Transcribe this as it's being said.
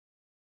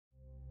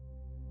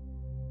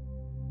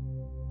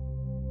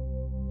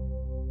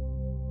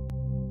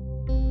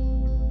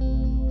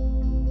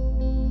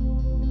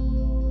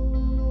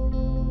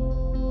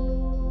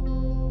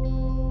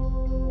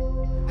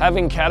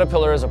Having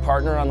Caterpillar as a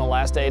partner on the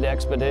last 8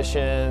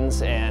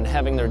 expeditions and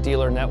having their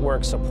dealer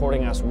network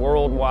supporting us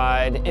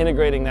worldwide,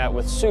 integrating that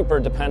with super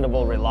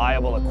dependable,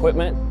 reliable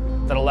equipment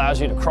that allows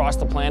you to cross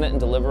the planet and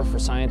deliver for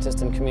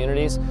scientists and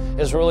communities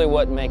is really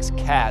what makes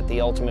CAT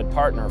the ultimate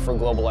partner for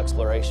global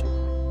exploration.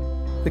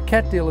 The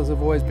CAT dealers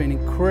have always been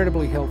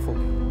incredibly helpful,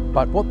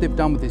 but what they've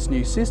done with this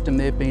new system,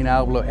 they've been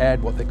able to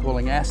add what they're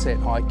calling asset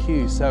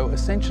IQ, so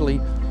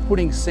essentially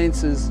putting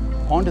sensors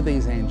onto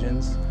these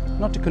engines,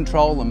 not to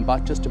control them,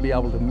 but just to be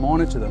able to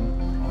monitor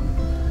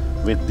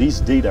them. With these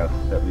data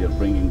that we are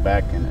bringing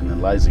back and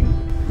analyzing,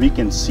 we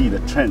can see the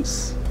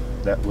trends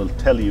that will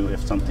tell you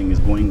if something is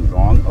going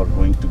wrong or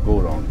going to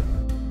go wrong.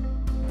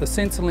 The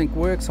SensorLink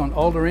works on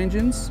older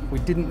engines. We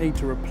didn't need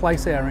to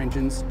replace our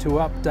engines to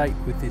update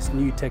with this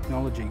new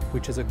technology,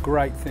 which is a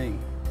great thing.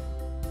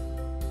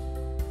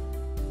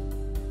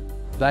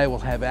 They will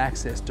have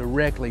access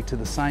directly to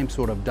the same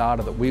sort of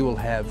data that we will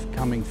have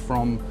coming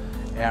from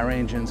our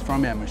engines,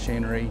 from our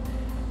machinery,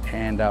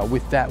 and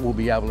with that we'll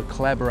be able to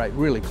collaborate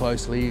really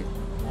closely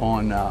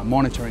on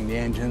monitoring the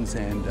engines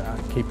and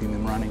keeping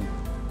them running.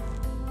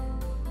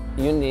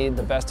 You need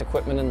the best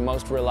equipment and the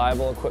most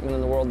reliable equipment in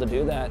the world to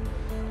do that.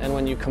 And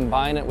when you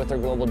combine it with their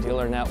global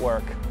dealer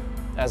network,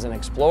 as an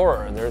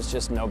explorer, there's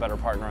just no better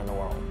partner in the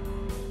world.